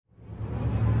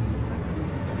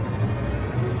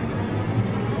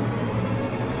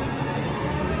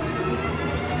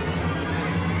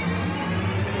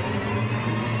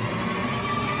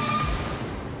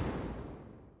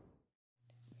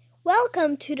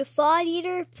Welcome to the Fod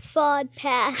Eater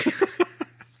Fodcast.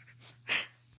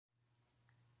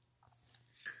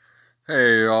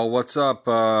 Hey y'all, what's up?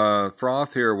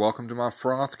 Froth here. Welcome to my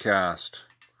Frothcast.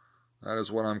 That is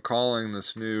what I'm calling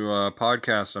this new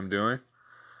podcast I'm doing.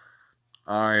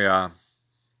 I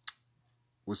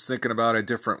was thinking about a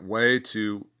different way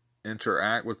to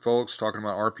interact with folks talking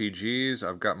about RPGs.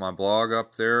 I've got my blog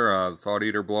up there, the Thought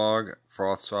Eater blog,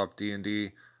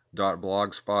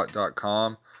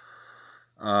 frothsoftdnd.blogspot.com.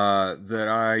 That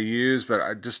I use, but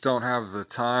I just don't have the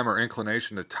time or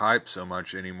inclination to type so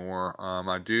much anymore.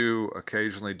 I do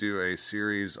occasionally do a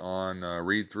series on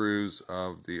read-throughs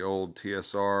of the old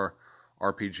TSR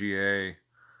RPGA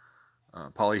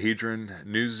Polyhedron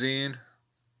newszine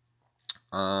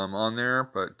on there,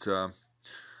 but I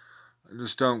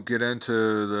just don't get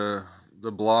into the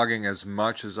blogging as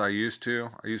much as I used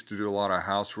to. I used to do a lot of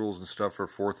house rules and stuff for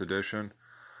 4th edition,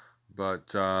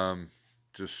 but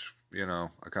just, you know,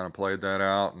 I kind of played that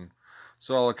out, and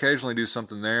so I'll occasionally do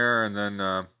something there, and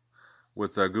then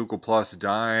with Google Plus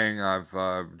dying, I've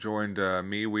joined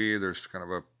MeWe. There's kind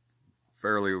of a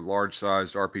fairly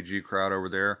large-sized RPG crowd over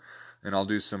there, and I'll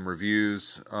do some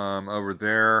reviews over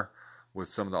there with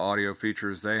some of the audio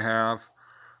features they have.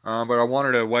 But I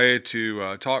wanted a way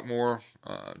to talk more,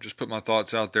 just put my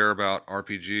thoughts out there about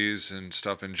RPGs and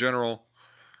stuff in general.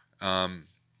 And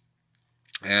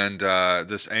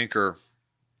this Anchor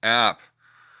app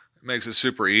makes it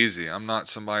super easy. I'm not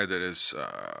somebody that is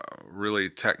really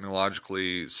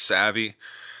technologically savvy,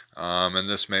 and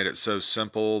this made it so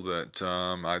simple that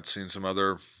I'd seen some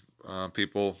other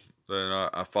people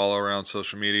that I follow around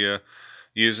social media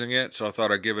using it, so I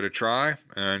thought I'd give it a try,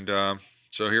 and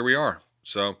so here we are.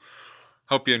 So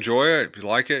hope you enjoy it. If you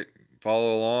like it,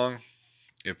 follow along.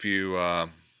 If you had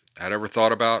ever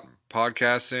thought about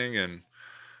podcasting and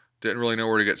didn't really know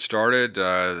where to get started,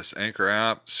 this Anchor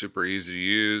app, super easy to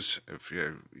use. If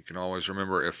you can always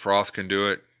remember, if Froth can do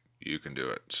it, you can do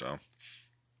it. So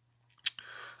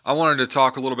I wanted to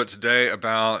talk a little bit today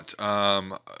about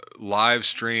live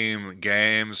stream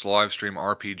games, live stream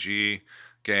RPG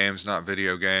games, not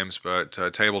video games, but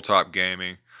tabletop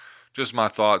gaming. Just my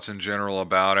thoughts in general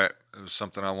about it. It was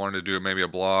something I wanted to do maybe a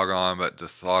blog on, but the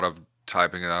thought of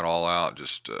typing that all out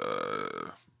just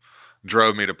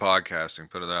drove me to podcasting,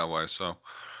 put it that way. So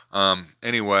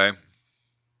anyway,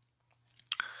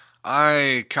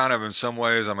 I kind of, in some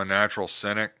ways, I'm a natural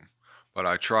cynic, but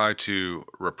I try to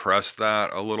repress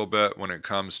that a little bit when it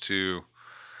comes to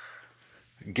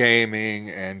gaming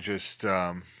and just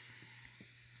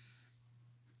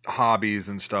hobbies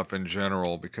and stuff in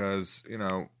general, because, you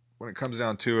know, when it comes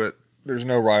down to it, there's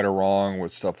no right or wrong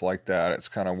with stuff like that. It's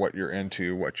kind of what you're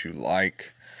into, what you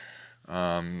like.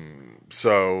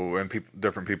 So, and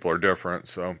different people are different.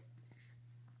 So,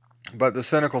 but the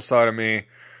cynical side of me,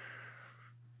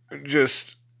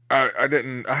 just, I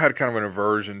had kind of an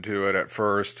aversion to it at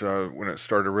first, when it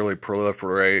started to really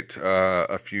proliferate,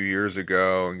 a few years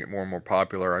ago and get more and more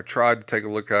popular. I tried to take a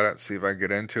look at it, see if I could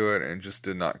get into it, and it just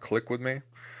did not click with me.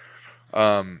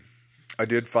 I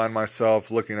did find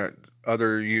myself looking at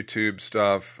other YouTube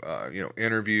stuff,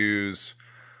 interviews,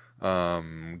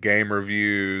 game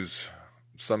reviews.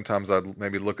 Sometimes I'd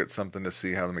maybe look at something to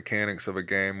see how the mechanics of a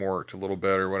game worked a little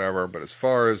bit or whatever. But as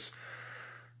far as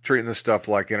treating this stuff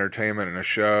like entertainment in a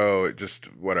show, it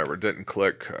just, whatever, didn't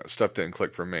click. Stuff didn't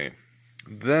click for me.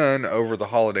 Then, over the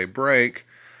holiday break,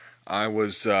 I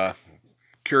was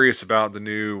curious about the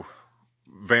new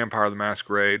Vampire the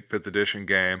Masquerade 5th edition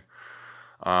game.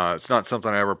 It's not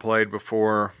something I ever played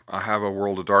before. I have a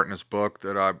World of Darkness book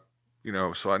that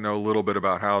so I know a little bit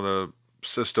about how the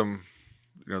system,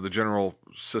 the general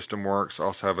system works. I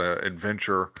also have an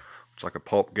Adventure, it's like a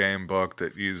pulp game book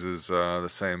that uses the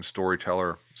same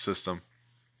storyteller system.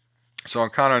 So I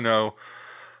kind of know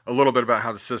a little bit about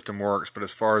how the system works, but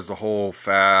as far as the whole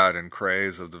fad and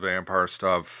craze of the vampire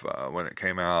stuff, when it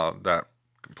came out, that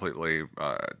completely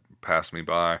passed me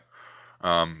by.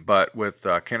 But with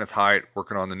Kenneth Haidt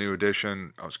working on the new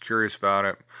edition, I was curious about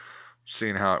it,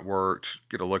 seeing how it worked,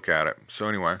 get a look at it. So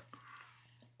anyway,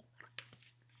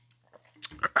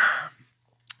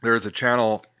 there's a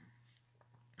YouTube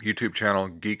channel,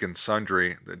 Geek and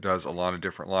Sundry, that does a lot of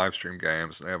different live stream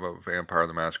games. They have a Vampire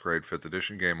the Masquerade 5th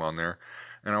edition game on there,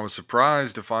 and I was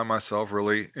surprised to find myself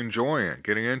really enjoying it,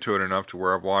 getting into it enough to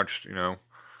where I've watched,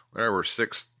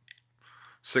 six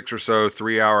or so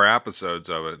 3-hour episodes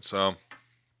of it. So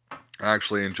I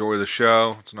actually enjoy the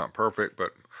show. It's not perfect,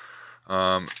 but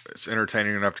it's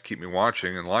entertaining enough to keep me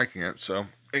watching and liking it. So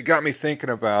it got me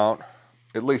thinking about,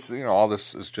 at least, all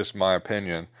this is just my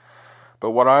opinion,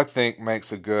 but what I think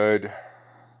makes a good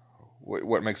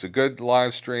what makes a good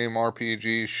live stream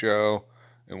RPG show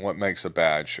and what makes a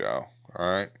bad show. All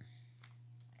right.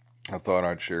 I thought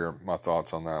I'd share my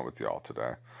thoughts on that with y'all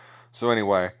today. So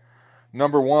anyway,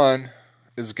 number one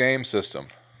is game system.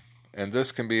 And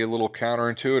this can be a little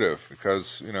counterintuitive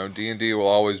because, D&D will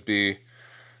always be,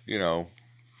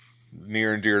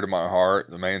 near and dear to my heart.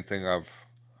 The main thing I've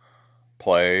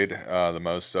played the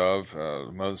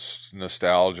most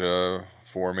nostalgia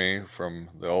for me from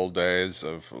the old days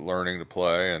of learning to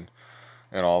play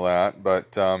and all that.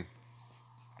 But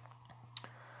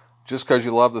just because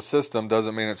you love the system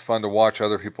doesn't mean it's fun to watch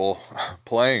other people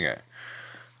playing it.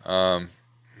 I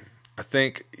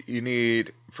think you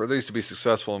need, for these to be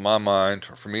successful in my mind,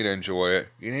 or for me to enjoy it,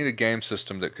 you need a game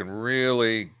system that can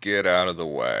really get out of the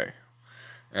way.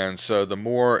 And so the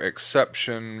more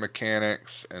exception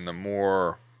mechanics and the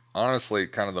more, honestly,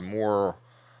 kind of the more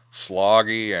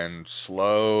sloggy and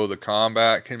slow the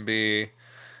combat can be,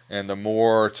 and the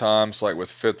more times, like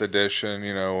with 5th edition,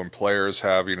 when players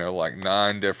have, like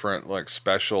 9 different, like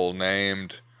special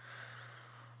named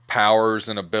powers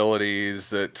and abilities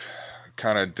that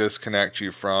kind of disconnect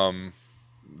you from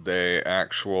the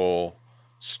actual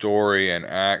story and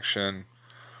action,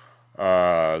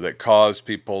 that cause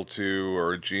people to,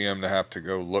 or a GM to have to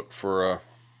go look for a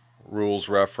rules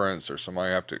reference, or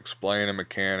somebody have to explain a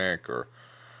mechanic, or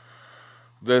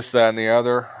this, that, and the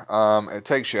other. It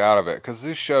takes you out of it, because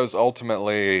these shows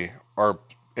ultimately are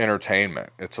entertainment.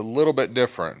 It's a little bit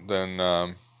different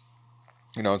than,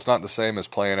 it's not the same as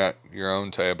playing at your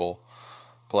own table,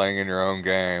 playing in your own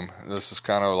game. This is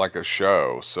kind of like a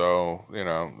show. So,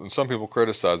 and some people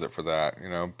criticize it for that,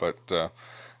 but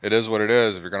it is what it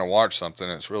is. If you're going to watch something,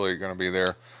 it's really going to be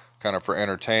there kind of for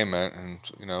entertainment. And,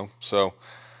 so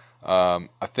I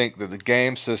think that the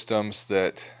game systems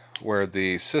where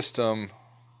the system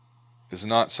is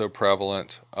not so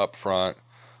prevalent up front,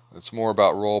 it's more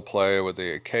about role play with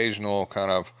the occasional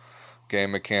kind of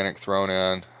game mechanic thrown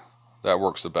in, that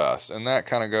works the best. And that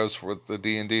kind of goes with the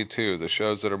D&D too. The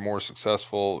shows that are more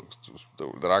successful,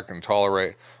 that I can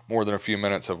tolerate more than a few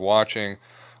minutes of watching,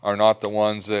 are not the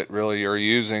ones that really are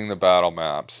using the battle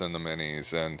maps and the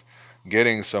minis and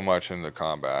getting so much into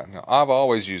combat. Now, I've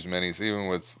always used minis, even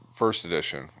with 1st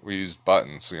edition. We used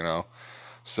buttons,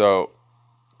 So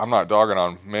I'm not dogging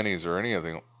on minis or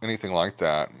anything like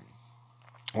that.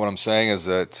 What I'm saying is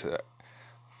that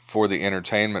for the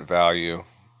entertainment value,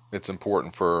 it's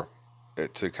important for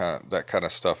it to that kind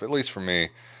of stuff, at least for me,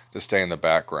 to stay in the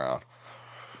background.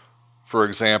 For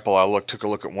example, I took a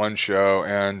look at one show,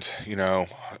 and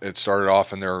it started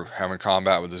off and they're having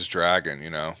combat with this dragon,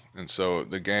 and so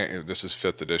the game, this is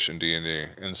 5th edition D&D,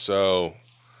 and so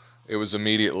it was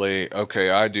immediately, okay,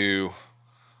 I do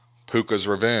Puka's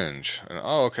Revenge, and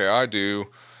okay, I do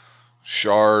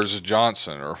Shars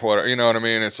Johnson, or what, you know what I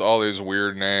mean? It's all these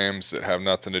weird names that have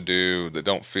nothing to do, that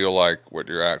don't feel like what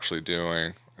you're actually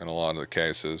doing in a lot of the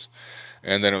cases.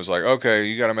 And then it was like, okay,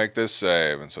 you got to make this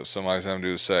save, and so somebody's having to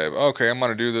do the save. Okay, I'm going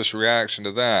to do this reaction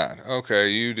to that. Okay,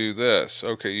 you do this.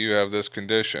 Okay, you have this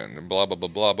condition, and blah, blah, blah,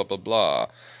 blah, blah, blah, blah.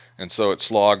 And so it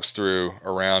slogs through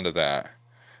a round of that.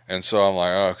 And so I'm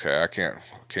like, okay, I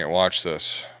can't watch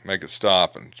this. Make it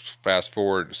stop and fast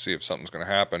forward to see if something's going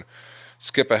to happen.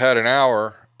 Skip ahead an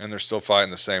hour, and they're still fighting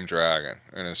the same dragon.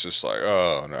 And it's just like,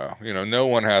 oh, no. No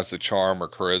one has the charm or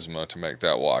charisma to make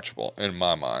that watchable, in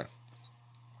my mind.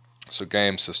 So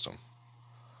game system.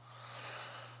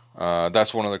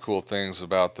 That's one of the cool things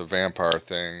about the vampire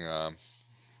thing.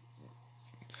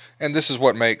 And this is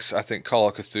what makes, I think, Call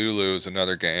of Cthulhu is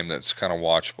another game that's kind of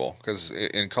watchable. Because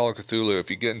in Call of Cthulhu, if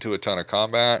you get into a ton of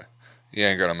combat, you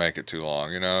ain't going to make it too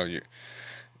long.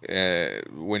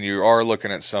 When you are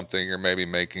looking at something, you're maybe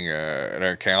making an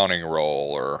accounting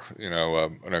roll, or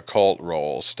an occult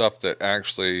roll, stuff that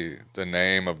actually the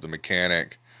name of the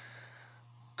mechanic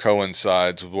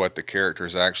coincides with what the character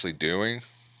is actually doing,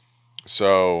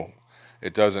 so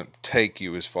it doesn't take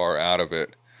you as far out of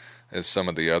it as some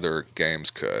of the other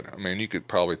games could. I mean, you could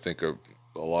probably think of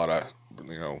a lot of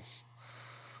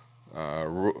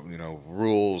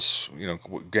rules,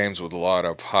 games with a lot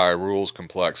of high rules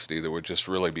complexity that would just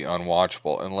really be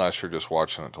unwatchable unless you're just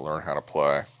watching it to learn how to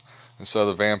play. And so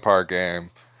the vampire game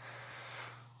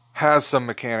has some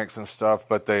mechanics and stuff,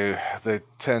 but they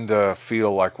tend to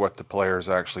feel like what the player's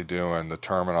actually doing, the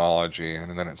terminology,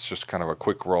 and then it's just kind of a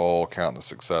quick roll, count the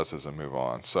successes, and move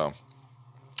on. So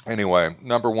anyway,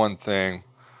 number one thing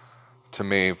to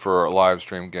me for a live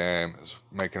stream game is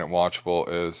making it watchable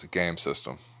is game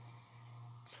system.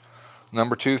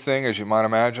 Number two thing, as you might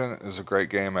imagine, is a great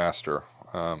game master.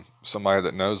 Somebody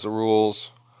that knows the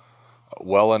rules,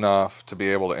 well enough to be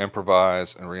able to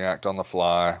improvise and react on the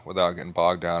fly without getting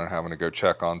bogged down and having to go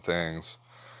check on things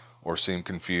or seem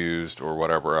confused or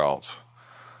whatever else.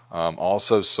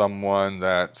 Also someone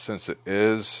that, since it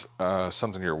is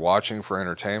something you're watching for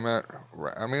entertainment,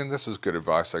 I mean, this is good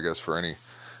advice, I guess, for any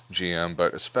GM,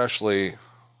 but especially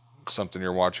something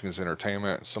you're watching as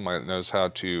entertainment, somebody that knows how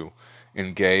to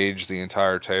engage the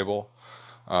entire table,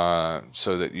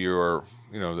 so that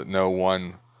that no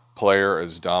one player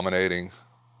is dominating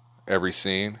every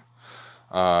scene.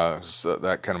 So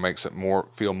that kind of makes it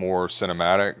feel more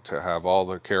cinematic to have all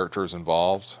the characters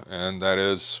involved, and that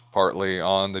is partly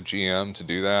on the GM to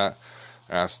do that.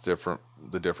 Ask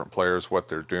the different players what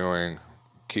they're doing,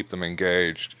 keep them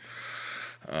engaged,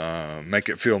 make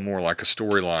it feel more like a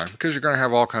storyline, because you're going to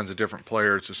have all kinds of different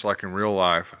players, just like in real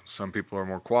life. Some people are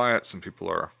more quiet, some people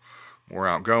are more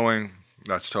outgoing.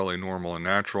 That's totally normal and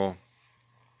natural,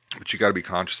 but you got to be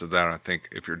conscious of that, I think,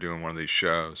 if you're doing one of these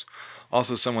shows.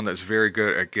 Also, someone that's very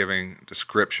good at giving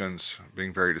descriptions,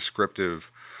 being very descriptive,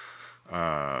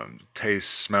 tastes,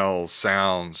 smells,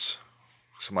 sounds.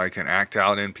 Somebody can act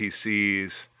out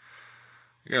NPCs.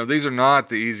 These are not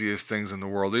the easiest things in the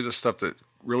world. These are stuff that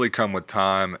really come with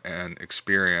time and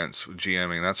experience with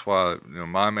GMing. That's why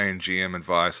my main GM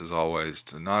advice is always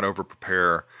to not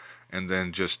over-prepare, and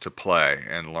then just to play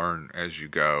and learn as you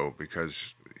go,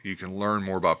 because you can learn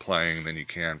more by playing than you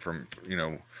can from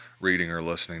reading or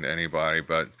listening to anybody.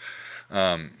 But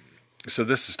so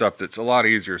this is stuff that's a lot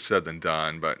easier said than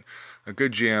done, but a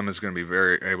good GM is going to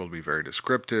be able to be very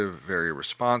descriptive, very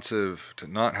responsive, to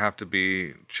not have to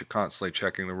be constantly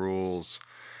checking the rules,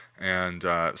 and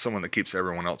someone that keeps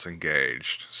everyone else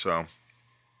engaged. So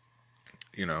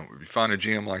if you find a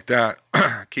GM like that,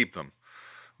 keep them.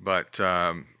 But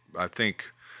I think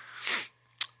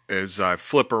as I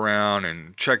flip around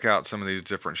and check out some of these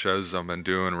different shows I've been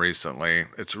doing recently,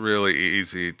 it's really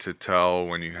easy to tell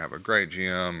when you have a great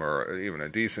GM or even a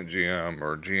decent GM,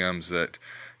 or GMs that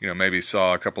maybe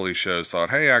saw a couple of these shows,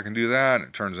 thought, hey, I can do that, and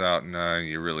it turns out, no,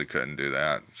 you really couldn't do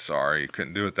that. Sorry, you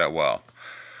couldn't do it that well.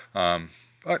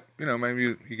 But maybe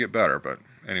you get better. But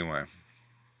anyway,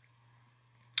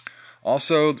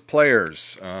 also the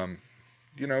players. On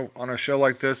a show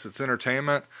like this, it's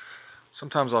entertainment.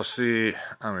 Sometimes I'll see,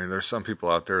 there's some people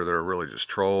out there that are really just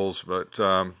trolls, but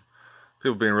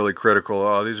people being really critical,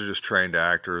 oh, these are just trained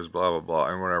actors, blah, blah, blah,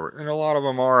 and whatever. And a lot of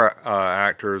them are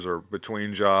actors, or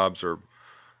between jobs, or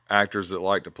actors that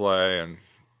like to play, and,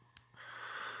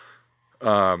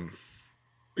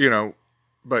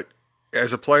 but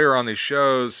as a player on these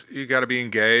shows, you got to be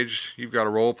engaged, you've got to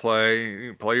role play,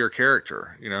 you play your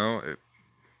character,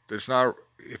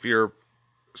 if you're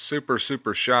super,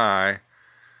 super shy.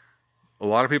 A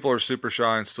lot of people are super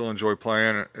shy and still enjoy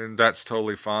playing, and that's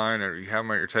totally fine. Or you have them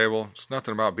at your table. It's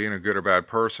nothing about being a good or bad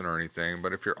person or anything.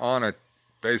 But if you're on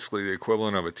basically the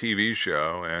equivalent of a TV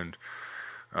show, and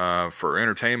for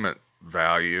entertainment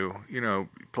value,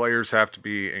 players have to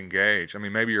be engaged.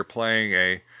 Maybe you're playing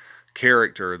a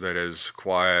character that is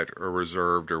quiet or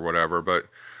reserved or whatever, but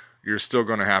you're still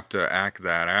going to have to act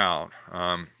that out.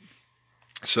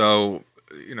 So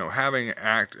having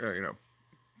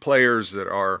players that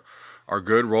are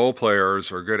good role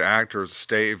players or good actors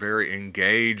stay very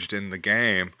engaged in the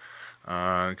game,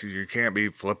 because you can't be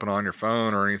flipping on your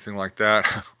phone or anything like that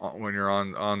when you're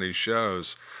on these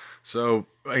shows. So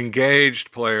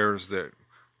engaged players that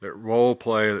role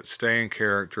play, that stay in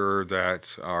character,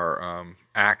 that are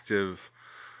active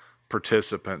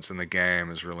participants in the game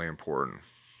is really important.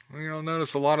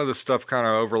 Notice a lot of this stuff kind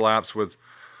of overlaps with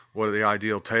what the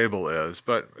ideal table is,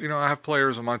 but I have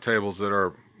players on my tables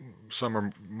that some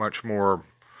are much more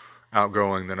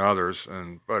outgoing than others,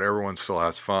 but everyone still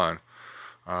has fun.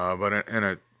 But in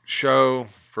a show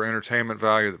for entertainment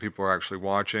value that people are actually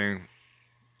watching,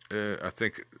 I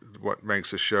think what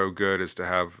makes a show good is to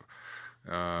have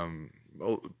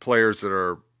players that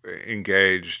are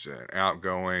engaged and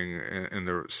outgoing in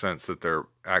the sense that they're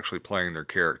actually playing their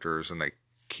characters and they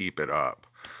keep it up.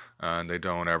 And they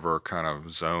don't ever kind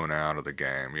of zone out of the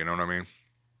game. You know what I mean?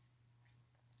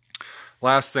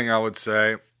 Last thing I would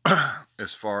say,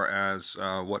 as far as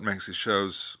what makes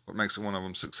one of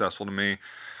them successful to me,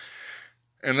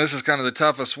 and this is kind of the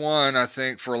toughest one, I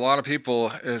think, for a lot of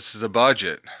people, is the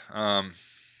budget. On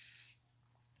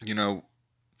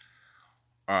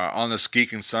this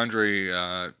Geek and Sundry,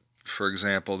 for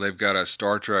example, they've got a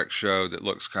Star Trek show that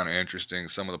looks kind of interesting.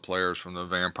 Some of the players from the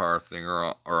vampire thing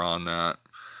are on that.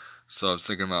 So I was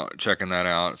thinking about checking that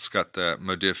out. It's got the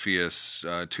Modiphius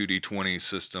 2D20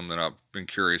 system that I've been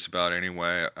curious about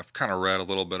anyway. I've kind of read a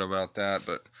little bit about that,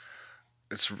 but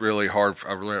it's really hard.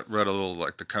 I've read a little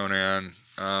like the Conan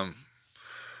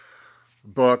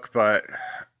book, but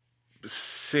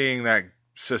seeing that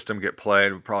system get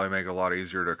played would probably make it a lot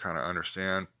easier to kind of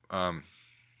understand.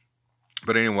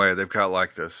 But anyway, they've got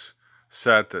like this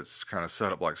set that's kind of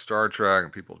set up like Star Trek,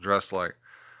 and people dressed like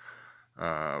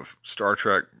Star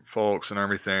Trek folks and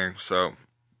everything. So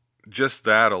just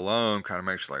that alone kind of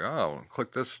makes you like, oh,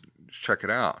 click this, check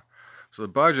it out. So the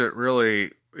budget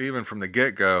really, even from the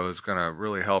get-go, is going to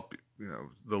really help.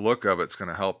 The look of it's going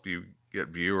to help you get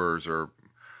viewers or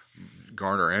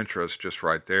garner interest just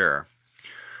right there.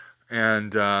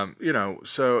 And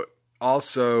so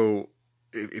also,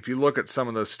 if you look at some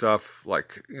of the stuff,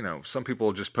 like, some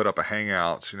people just put up a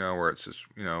Hangouts, where it's just,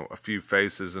 a few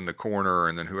faces in the corner,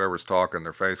 and then whoever's talking,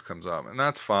 their face comes up, and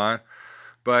that's fine.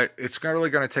 But it's really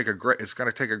going to take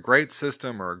a great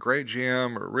system or a great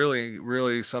GM or really,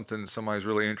 really something somebody's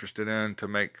really interested in to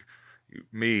make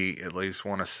me at least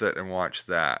want to sit and watch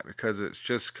that, because it's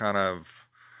just kind of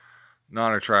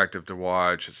not attractive to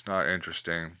watch. It's not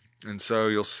interesting. And so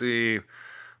you'll see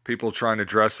people trying to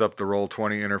dress up the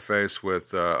Roll20 interface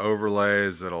with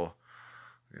overlays that'll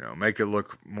make it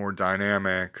look more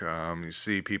dynamic. You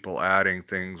see people adding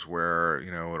things where,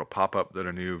 it'll pop up that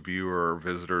a new viewer or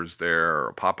visitor's there,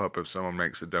 or pop up if someone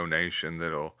makes a donation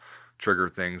that'll trigger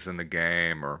things in the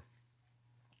game, or,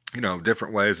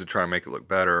 different ways to try to make it look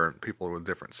better, and people with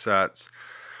different sets.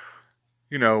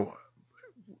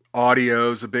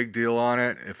 Audio is a big deal on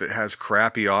it. If it has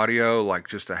crappy audio, like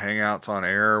just a Hangouts on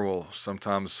air, well,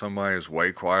 sometimes somebody is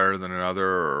way quieter than another,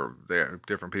 or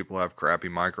different people have crappy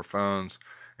microphones.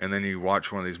 And then you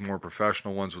watch one of these more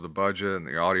professional ones with a budget, and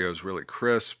the audio is really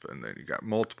crisp, and then you got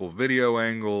multiple video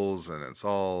angles, and it's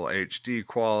all HD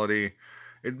quality.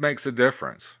 It makes a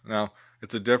difference. Now,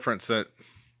 it's a difference that,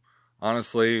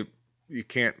 honestly,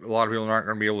 a lot of people aren't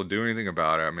going to be able to do anything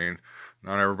about it. I mean,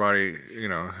 not everybody,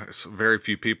 very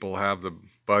few people have the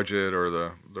budget or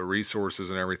the resources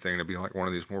and everything to be like one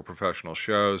of these more professional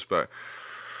shows, but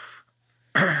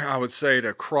I would say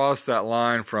to cross that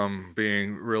line from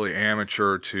being really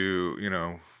amateur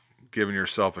to, giving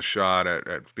yourself a shot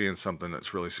at being something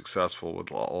that's really successful with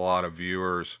a lot of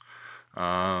viewers,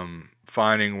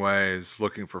 finding ways,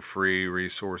 looking for free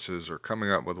resources, or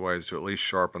coming up with ways to at least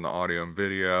sharpen the audio and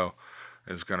video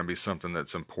is going to be something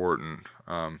that's important.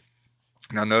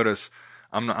 Now notice,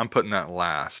 I'm putting that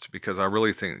last, because I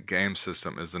really think game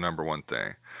system is the number one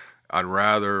thing. I'd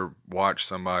rather watch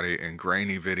somebody in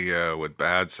grainy video with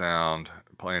bad sound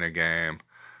playing a game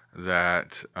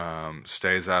that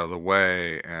stays out of the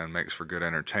way and makes for good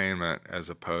entertainment, as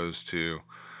opposed to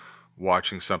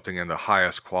watching something in the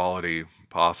highest quality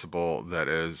possible that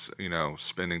is,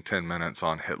 spending 10 minutes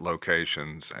on hit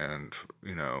locations and,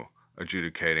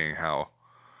 adjudicating how,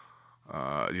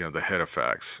 the hit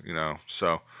effects,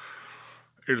 So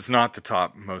it's not the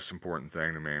top most important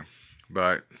thing to me,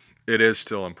 but it is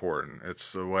still important.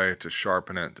 It's the way to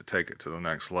sharpen it, to take it to the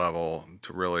next level,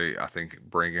 to really, I think,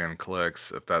 bring in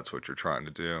clicks if that's what you're trying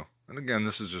to do. And again,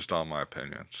 this is just all my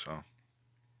opinion. So,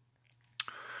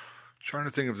 trying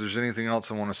to think if there's anything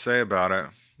else I want to say about it.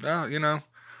 No,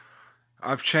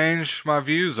 I've changed my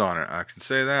views on it. I can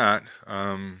say that.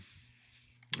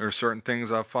 There are certain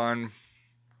things I find,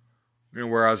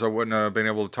 whereas I wouldn't have been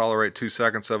able to tolerate 2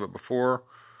 seconds of it before,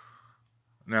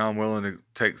 now I'm willing to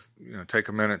take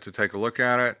a minute to take a look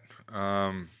at it.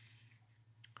 There's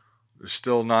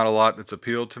still not a lot that's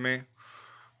appealed to me,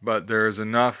 but there's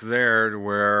enough there to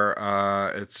where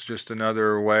it's just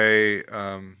another way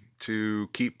to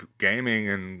keep gaming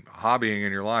and hobbying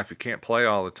in your life. You can't play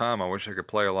all the time. I wish I could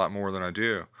play a lot more than I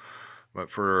do. But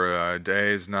for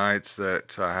days, nights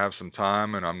that I have some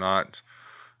time and I'm not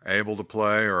able to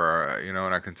play, or and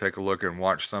I can take a look and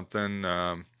watch something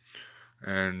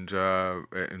and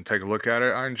take a look at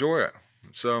it, I enjoy it.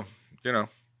 So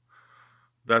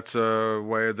that's a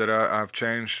way that I've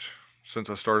changed since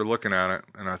I started looking at it,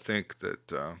 and I think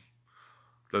that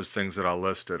those things that I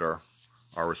listed are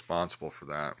responsible for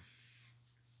that.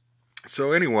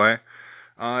 So anyway,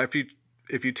 if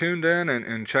you tuned in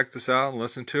and checked this out and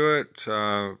listened to it,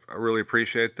 I really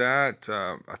appreciate that.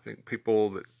 I think people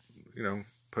that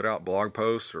put out blog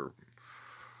posts or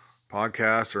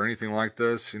podcasts or anything like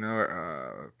this,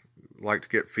 like to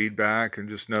get feedback and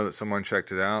just know that someone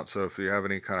checked it out. So if you have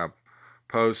any kind of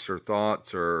posts or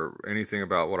thoughts or anything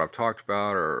about what I've talked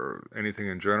about or anything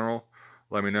in general,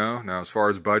 let me know. Now, as far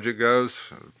as budget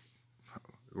goes,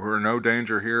 we're in no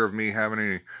danger here of me having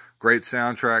any great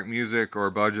soundtrack music or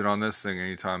budget on this thing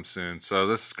anytime soon. So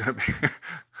this is going to be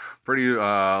pretty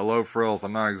low frills.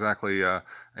 I'm not exactly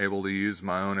able to use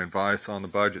my own advice on the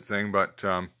budget thing, but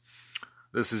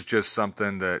this is just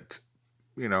something that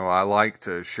I like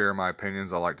to share my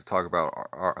opinions. I like to talk about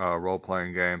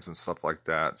role-playing games and stuff like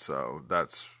that. So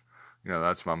that's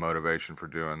my motivation for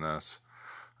doing this.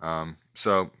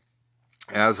 So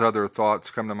as other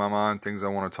thoughts come to my mind, things I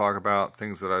want to talk about,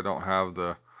 things that I don't have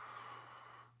the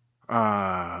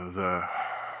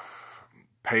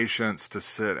patience to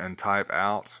sit and type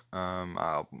out,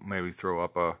 I'll maybe throw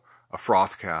up a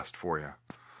Frothcast for you.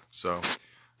 So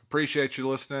appreciate you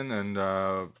listening,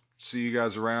 and see you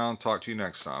guys around. Talk to you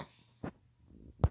next time.